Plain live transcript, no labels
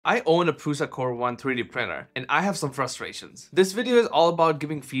I own a Prusa Core 1 3D printer, and I have some frustrations. This video is all about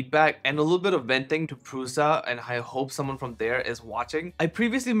giving feedback and a little bit of venting to Prusa, and I hope someone from there is watching. I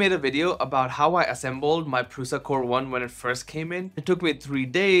previously made a video about how I assembled my Prusa Core 1 when it first came in. It took me 3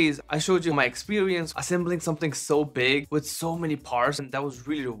 days. I showed you my experience assembling something so big with so many parts, and that was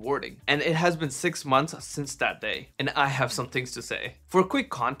really rewarding. And it has been 6 months since that day, and I have some things to say. For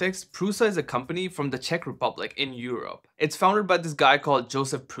quick context, Prusa is a company from the Czech Republic in Europe. It's founded by this guy called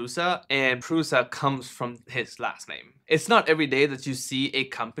Joseph Prusa, and Prusa comes from his last name. It's not every day that you see a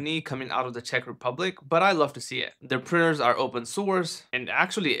company coming out of the Czech Republic, but I love to see it. Their printers are open source and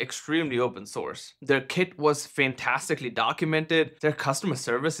actually extremely open source. Their kit was fantastically documented. Their customer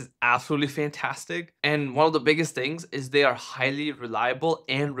service is absolutely fantastic. And one of the biggest things is they are highly reliable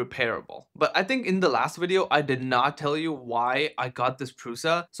and repairable. But I think in the last video, I did not tell you why I got this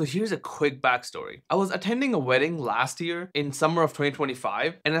Prusa. So here's a quick backstory. I was attending a wedding last year in summer of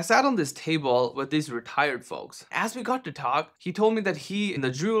 2025, and I sat on this table with these retired folks. As we got to talk, he told me that he in the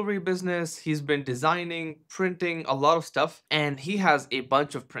jewelry business, he's been designing, printing a lot of stuff, and he has a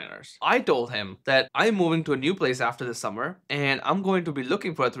bunch of printers. I told him that I'm moving to a new place after the summer and I'm going to be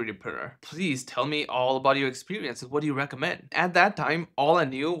looking for a 3D printer. Please tell me all about your experience and what do you recommend? At that time, all I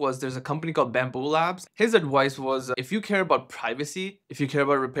knew was there's a company called Bamboo Labs. His advice was if you care about privacy, if you care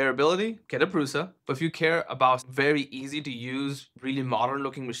about repairability, get a Prusa. But if you care about very easy to use, really modern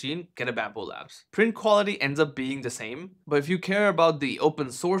looking machine, get a Bamboo Labs. Print quality ends up being the same. But if you care about the open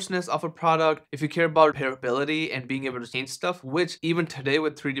sourceness of a product, if you care about repairability and being able to change stuff, which even today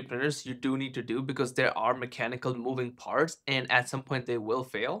with 3D printers, you do need to do because there are mechanical moving parts and at some point they will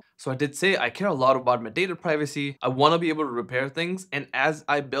fail. So I did say I care a lot about my data privacy. I want to be able to repair things. And as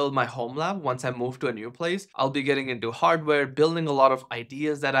I build my home lab, once I move to a new place, I'll be getting into hardware, building a lot of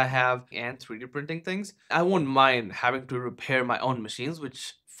ideas that I have and 3D printing things. I won't mind having to repair my own machines,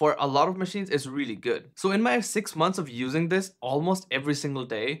 which for a lot of machines is really good. So in my 6 months of using this almost every single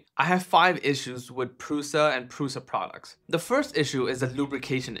day, I have 5 issues with Prusa and Prusa products. The first issue is a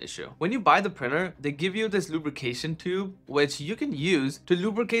lubrication issue. When you buy the printer, they give you this lubrication tube, which you can use to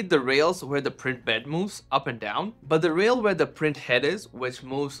lubricate the rails where the print bed moves up and down. But the rail where the print head is, which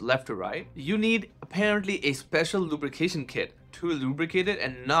moves left to right, you need apparently a special lubrication kit to lubricate it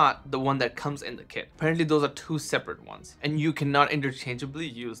and not the one that comes in the kit. Apparently those are 2 separate ones and you cannot interchangeably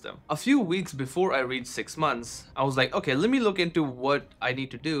use them. A few weeks before I reached 6 months, I was like, okay, let me look into what I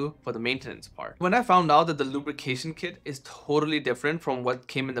need to do for the maintenance part. When I found out that the lubrication kit is totally different from what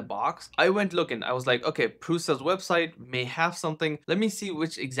came in the box, I went looking. I was like, okay, Prusa's website may have something. Let me see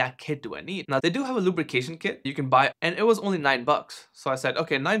which exact kit do I need. Now they do have a lubrication kit you can buy and it was only $9. So I said,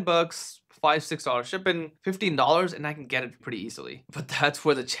 okay, $9, $5-6 shipping, $15, and I can get it pretty easily. But that's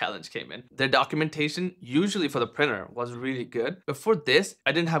where the challenge came in. Their documentation, usually for the printer, was really good. But for this,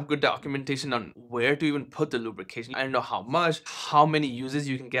 I didn't have good documentation on where to even put the lubrication. I didn't know how much, how many uses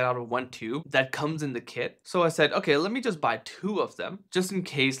you can get out of one tube that comes in the kit. So I said, okay, let me just buy 2 of them, just in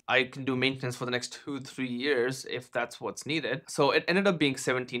case I can do maintenance for the next 2-3 years, if that's what's needed. So it ended up being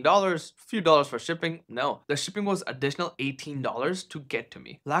 $17, a few dollars for shipping. No, the shipping was additional $18 to get to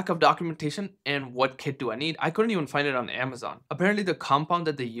me. Lack of documentation and what kit do I need? I couldn't even find it on Amazon. Apparently the compound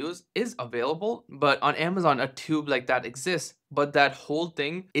that they use is available, but on Amazon a tube like that exists. But that whole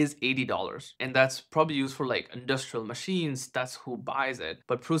thing is $80 and that's probably used for like industrial machines. That's who buys it.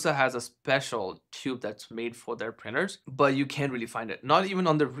 But Prusa has a special tube that's made for their printers, but you can't really find it. Not even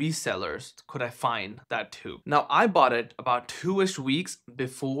on the resellers could I find that tube. Now I bought it about 2-ish weeks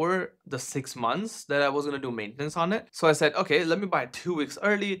before the 6 months that I was going to do maintenance on it. So I said, okay, let me buy it 2 weeks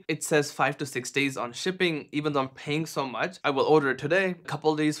early. It says 5 to 6 days on shipping. Even though I'm paying so much, I will order it today, a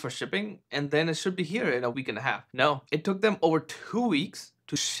couple days for shipping, and then it should be here in a week and a half. No, it took them over 2 weeks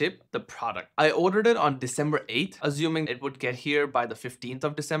to ship the product. I ordered it on December 8th, assuming it would get here by the 15th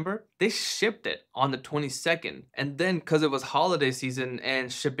of December. They shipped it on the 22nd. And then because it was holiday season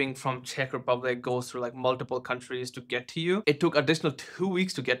and shipping from Czech Republic goes through like multiple countries to get to you, it took additional 2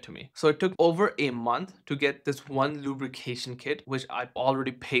 weeks to get to me. So it took over a month to get this one lubrication kit, which I've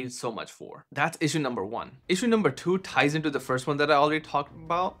already paid so much for. That's issue number 1. Issue number 2 ties into the first one that I already talked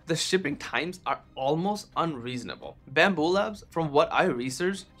about. The shipping times are almost unreasonable. Bamboo Labs, from what I researched,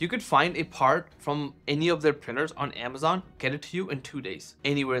 you could find a part from any of their printers on Amazon, get it to you in 2 days,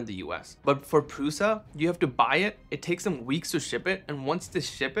 anywhere in the US. But for Prusa, you have to buy it. It takes them weeks to ship it. And once they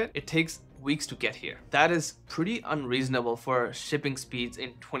ship it, it takes weeks to get here. That is pretty unreasonable for shipping speeds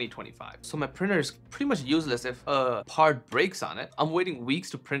in 2025. So my printer is pretty much useless if a part breaks on it. I'm waiting weeks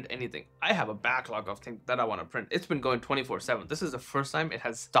to print anything. I have a backlog of things that I want to print. It's been going 24/7. This is the first time it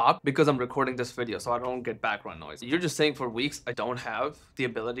has stopped because I'm recording this video so I don't get background noise. You're just saying for weeks I don't have the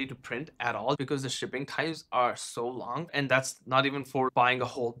ability to print at all because the shipping times are so long, and that's not even for buying a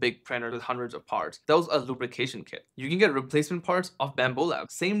whole big printer with hundreds of parts. That was a lubrication kit. You can get replacement parts of Bamboo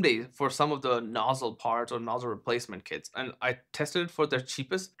Lab same day for some of the nozzle parts or nozzle replacement kits, and I tested it for their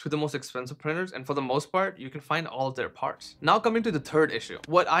cheapest to the most expensive printers, and for the most part you can find all of their parts. Now coming to the third issue,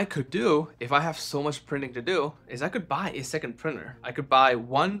 what I could do if I have so much printing to do is I could buy a second printer. I could buy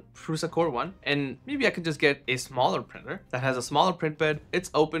one Prusa Core 1, and maybe I could just get a smaller printer that has a smaller print bed.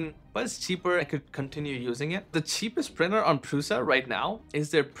 It's open, but it's cheaper. I could continue using it. The cheapest printer on Prusa right now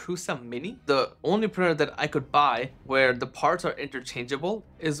is their Prusa Mini. The only printer that I could buy where the parts are interchangeable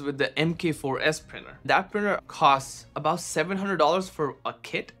is with the MK4S printer. That printer costs about $700 for a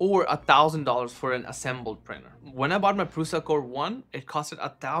kit or $1,000 for an assembled printer. When I bought my Prusa Core 1, it costed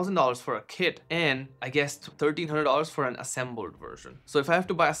 $1,000 for a kit and I guess $1,300 for an assembled version. So if I have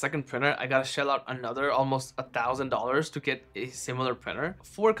to buy a second printer, I gotta shell out another almost $1,000 to get a similar printer.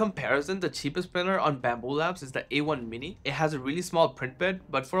 For comparison, the cheapest printer on Bamboo Labs is the A1 Mini. It has a really small print bed,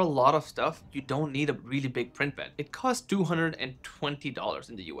 but for a lot of stuff, you don't need a really big print bed. It costs $220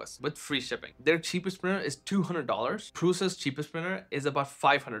 in the US with free shipping. Their cheapest printer is $200. Prusa's cheapest printer is about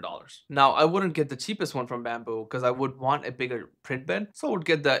 $500. Now, I wouldn't get the cheapest one from Bamboo because I would want a bigger print bed, so I would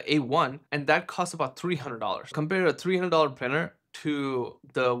get the A1, and that costs about $300. Compare a $300 printer to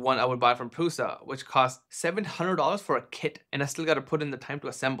the one I would buy from Prusa, which costs $700 for a kit, and I still got to put in the time to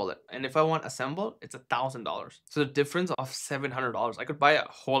assemble it. And if I want assembled, it's $1,000. So the difference of $700, I could buy a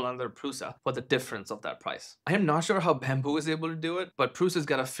whole other Prusa for the difference of that price. I am not sure how Bamboo is able to do it, but Prusa's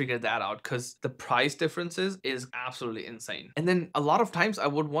got to figure that out because the price differences is absolutely insane. And then a lot of times I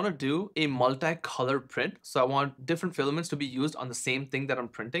would want to do a multi-color print, so I want different filaments to be used on the same thing that I'm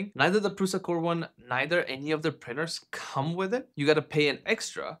printing. Neither the Prusa Core 1, neither any of the printers come with it. You got to pay an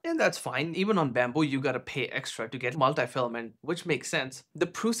extra, and that's fine. Even on Bamboo, you got to pay extra to get multi-filament, which makes sense. The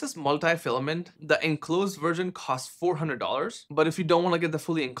Prusa's multi-filament, the enclosed version costs $400, but if you don't want to get the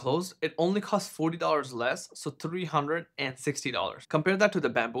fully enclosed, it only costs $40 less, so $360. Compare that to the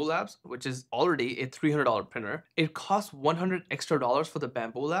Bamboo Labs, which is already a $300 printer. It costs $100 extra for the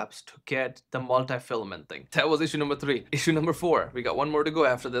Bamboo Labs to get the multi-filament thing. That was issue number 3. Issue number 4, we got one more to go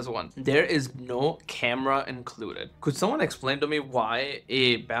after this one. There is no camera included. Could someone explain to me why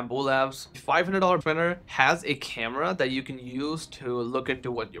a Bamboo Labs $500 printer has a camera that you can use to look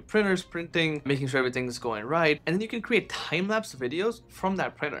into what your printer is printing, making sure everything's going right, and then you can create time-lapse videos from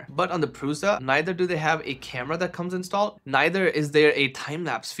that printer. But on the Prusa, neither do they have a camera that comes installed, neither is there a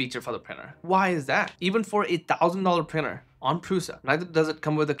time-lapse feature for the printer. Why is that? Even for a $1,000 printer on Prusa, neither does it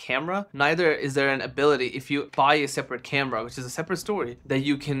come with a camera, neither is there an ability, if you buy a separate camera, which is a separate story, that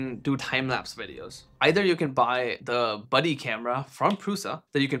you can do time-lapse videos. Either you can buy the buddy camera from Prusa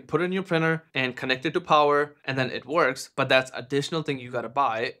that you can put in your printer and connect it to power, and then it works, but that's additional thing you gotta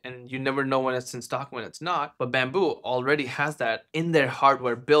buy, and you never know when it's in stock, when it's not. But Bamboo already has that in their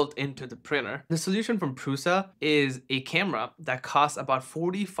hardware built into the printer. The solution from Prusa is a camera that costs about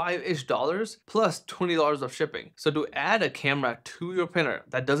 $45-ish plus $20 of shipping. So to add a camera to your printer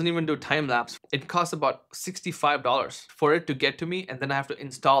that doesn't even do time-lapse, it costs about $65 for it to get to me, and then I have to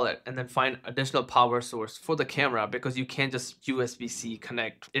install it and then find additional power source for the camera because you can't just USB-C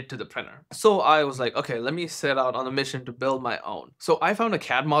connect it to the printer. So I was like, okay, let me set out on a mission to build my own. So I found a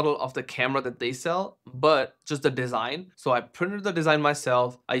CAD model of the camera that they sell, but just the design. So I printed the design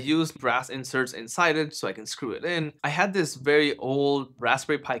myself. I used brass inserts inside it so I can screw it in. I had this very old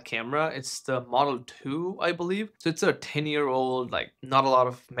Raspberry Pi camera. It's the Model 2, I believe. So it's a 10-year-old, like not a lot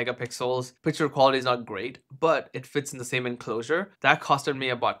of megapixels. Picture quality is not great, but it fits in the same enclosure. That costed me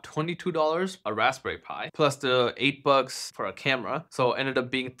about $22 a Raspberry Pi plus the $8 for a camera, so ended up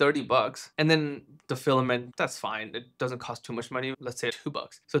being $30. And then the filament, that's fine, it doesn't cost too much money, let's say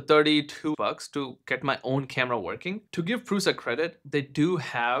 $2. So $32 to get my own camera working. To give Prusa credit, they do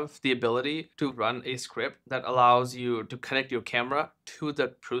have the ability to run a script that allows you to connect your camera to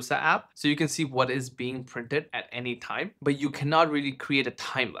the Prusa app so you can see what is being printed at any time, but you cannot really create a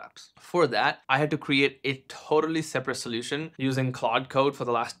time lapse. For that, I had to create a totally separate solution using Claude Code for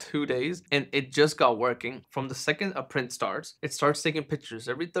the last 2 days, and it just got working. From the second a print starts, it starts taking pictures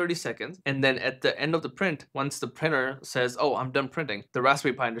every 30 seconds, and then at the end of the print, once the printer says, oh, I'm done printing, the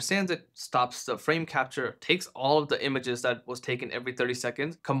Raspberry Pi understands it, stops the frame capture, takes all of the images that was taken every 30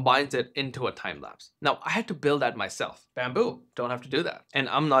 seconds, combines it into a time lapse. Now, I had to build that myself. Bamboo don't have to do do that. And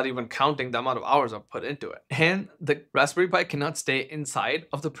I'm not even counting the amount of hours I've put into it. And the Raspberry Pi cannot stay inside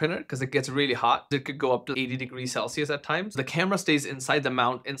of the printer because it gets really hot. It could go up to 80 degrees Celsius at times. The camera stays inside the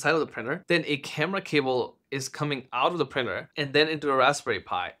mount inside of the printer. Then a camera cable is coming out of the printer and then into a Raspberry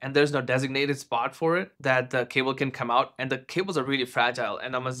Pi, and there's no designated spot for it that the cable can come out, and the cables are really fragile,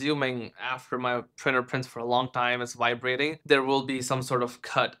 and I'm assuming after my printer prints for a long time, it's vibrating, there will be some sort of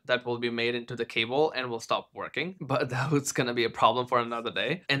cut that will be made into the cable and will stop working, but that was gonna be a problem for another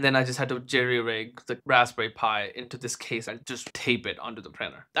day. And then I just had to jerry-rig the Raspberry Pi into this case and just tape it onto the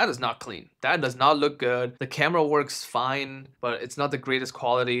printer. That is not clean. That does not look good. The camera works fine, but it's not the greatest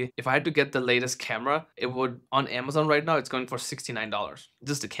quality. If I had to get the latest camera, it would on Amazon right now, it's going for $69.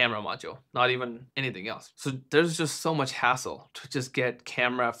 Just the camera module, not even anything else. So there's just so much hassle to just get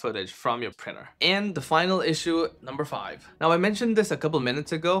camera footage from your printer. And the final issue, number 5. Now I mentioned this a couple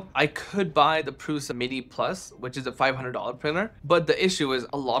minutes ago. I could buy the Prusa Mini Plus, which is a $500 printer, but the issue is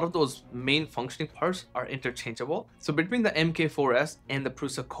a lot of those main functioning parts are interchangeable. So between the MK4S and the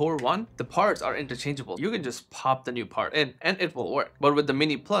Prusa Core 1, the parts are interchangeable. You can just pop the new part in and it will work. But with the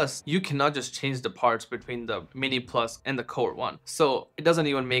Mini Plus, you cannot just change the parts between the Mini Plus and the Core 1. So it doesn't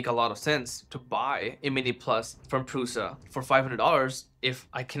even make a lot of sense to buy a Mini Plus from Prusa for $500 if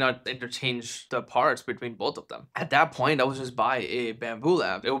I cannot interchange the parts between both of them. At that point, I would just buy a Bamboo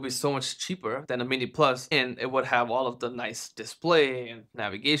Lab. It would be so much cheaper than a Mini Plus, and it would have all of the nice display and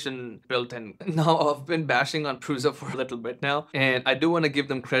navigation built in. Now, I've been bashing on Prusa for a little bit now, and I do want to give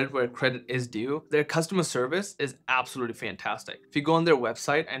them credit where credit is due. Their customer service is absolutely fantastic. If you go on their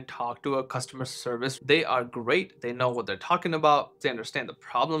website and talk to a customer service, they are great. They know what they're talking about. They understand the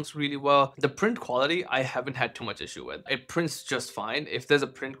problems really well. The print quality, I haven't had too much issue with. It prints just fine. If there's a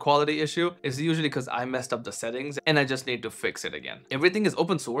print quality issue, it's usually because I messed up the settings and I just need to fix it again. Everything is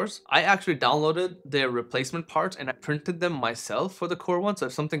open source. I actually downloaded their replacement parts and I printed them myself for the Core 1. So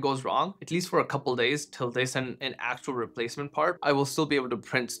if something goes wrong, at least for a couple days till they send an actual replacement part, I will still be able to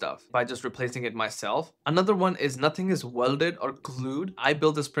print stuff by just replacing it myself. Another one is nothing is welded or glued. I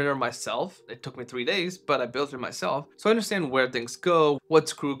built this printer myself. It took me 3 days, but I built it myself. So I understand where things go, what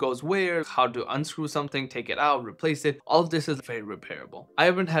screw goes where, how to unscrew something, take it out, replace it. All of this is very repairable. I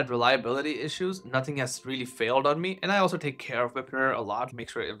haven't had reliability issues. Nothing has really failed on me. And I also take care of my printer a lot, make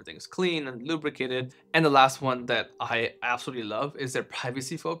sure everything's clean and lubricated. And the last one that I absolutely love is their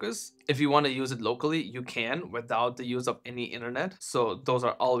privacy focus. If you want to use it locally, you can without the use of any internet. So those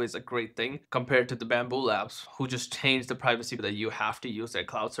are always a great thing compared to the Bamboo Labs who just changed the privacy that you have to use their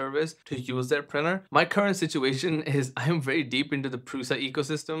cloud service to use their printer. My current situation is I am very deep into the Prusa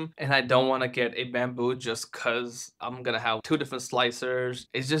ecosystem and I don't want to get a Bamboo just because I'm going to have 2 different slicers.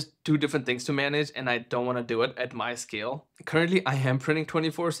 It's just 2 different things to manage and I don't want to do it at my scale. Currently, I am printing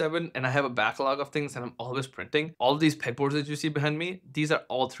 24/7 and I have a backlog of things that I'm always printing. All of these pegboards that you see behind me, these are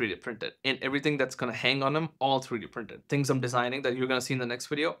all 3D printed. And everything that's going to hang on them, all 3D printed. Things I'm designing that you're going to see in the next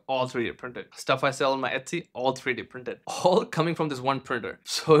video, all 3D printed. Stuff I sell on my Etsy, all 3D printed. All coming from this one printer.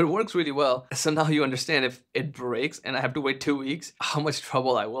 So it works really well. So now you understand if it breaks and I have to wait 2 weeks, how much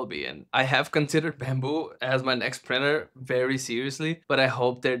trouble I will be in. I have considered Bamboo as my next printer very seriously, but I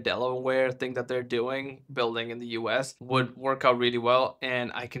hope their Delaware thing that they're doing, building in the US, would work out really well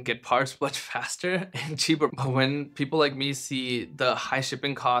and I can get parts much faster and cheaper. But when people like me see the high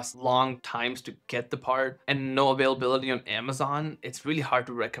shipping costs, long times to get the part, and no availability on Amazon, it's really hard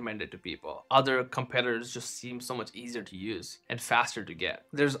to recommend it to people. Other competitors just seem so much easier to use and faster to get.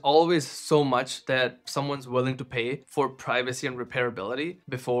 There's always so much that someone's willing to pay for privacy and repairability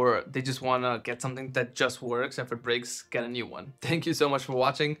before they just want to get something that just works. If it breaks, get a new one. Thank you so much for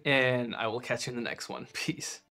watching and I will catch you in the next one. Peace.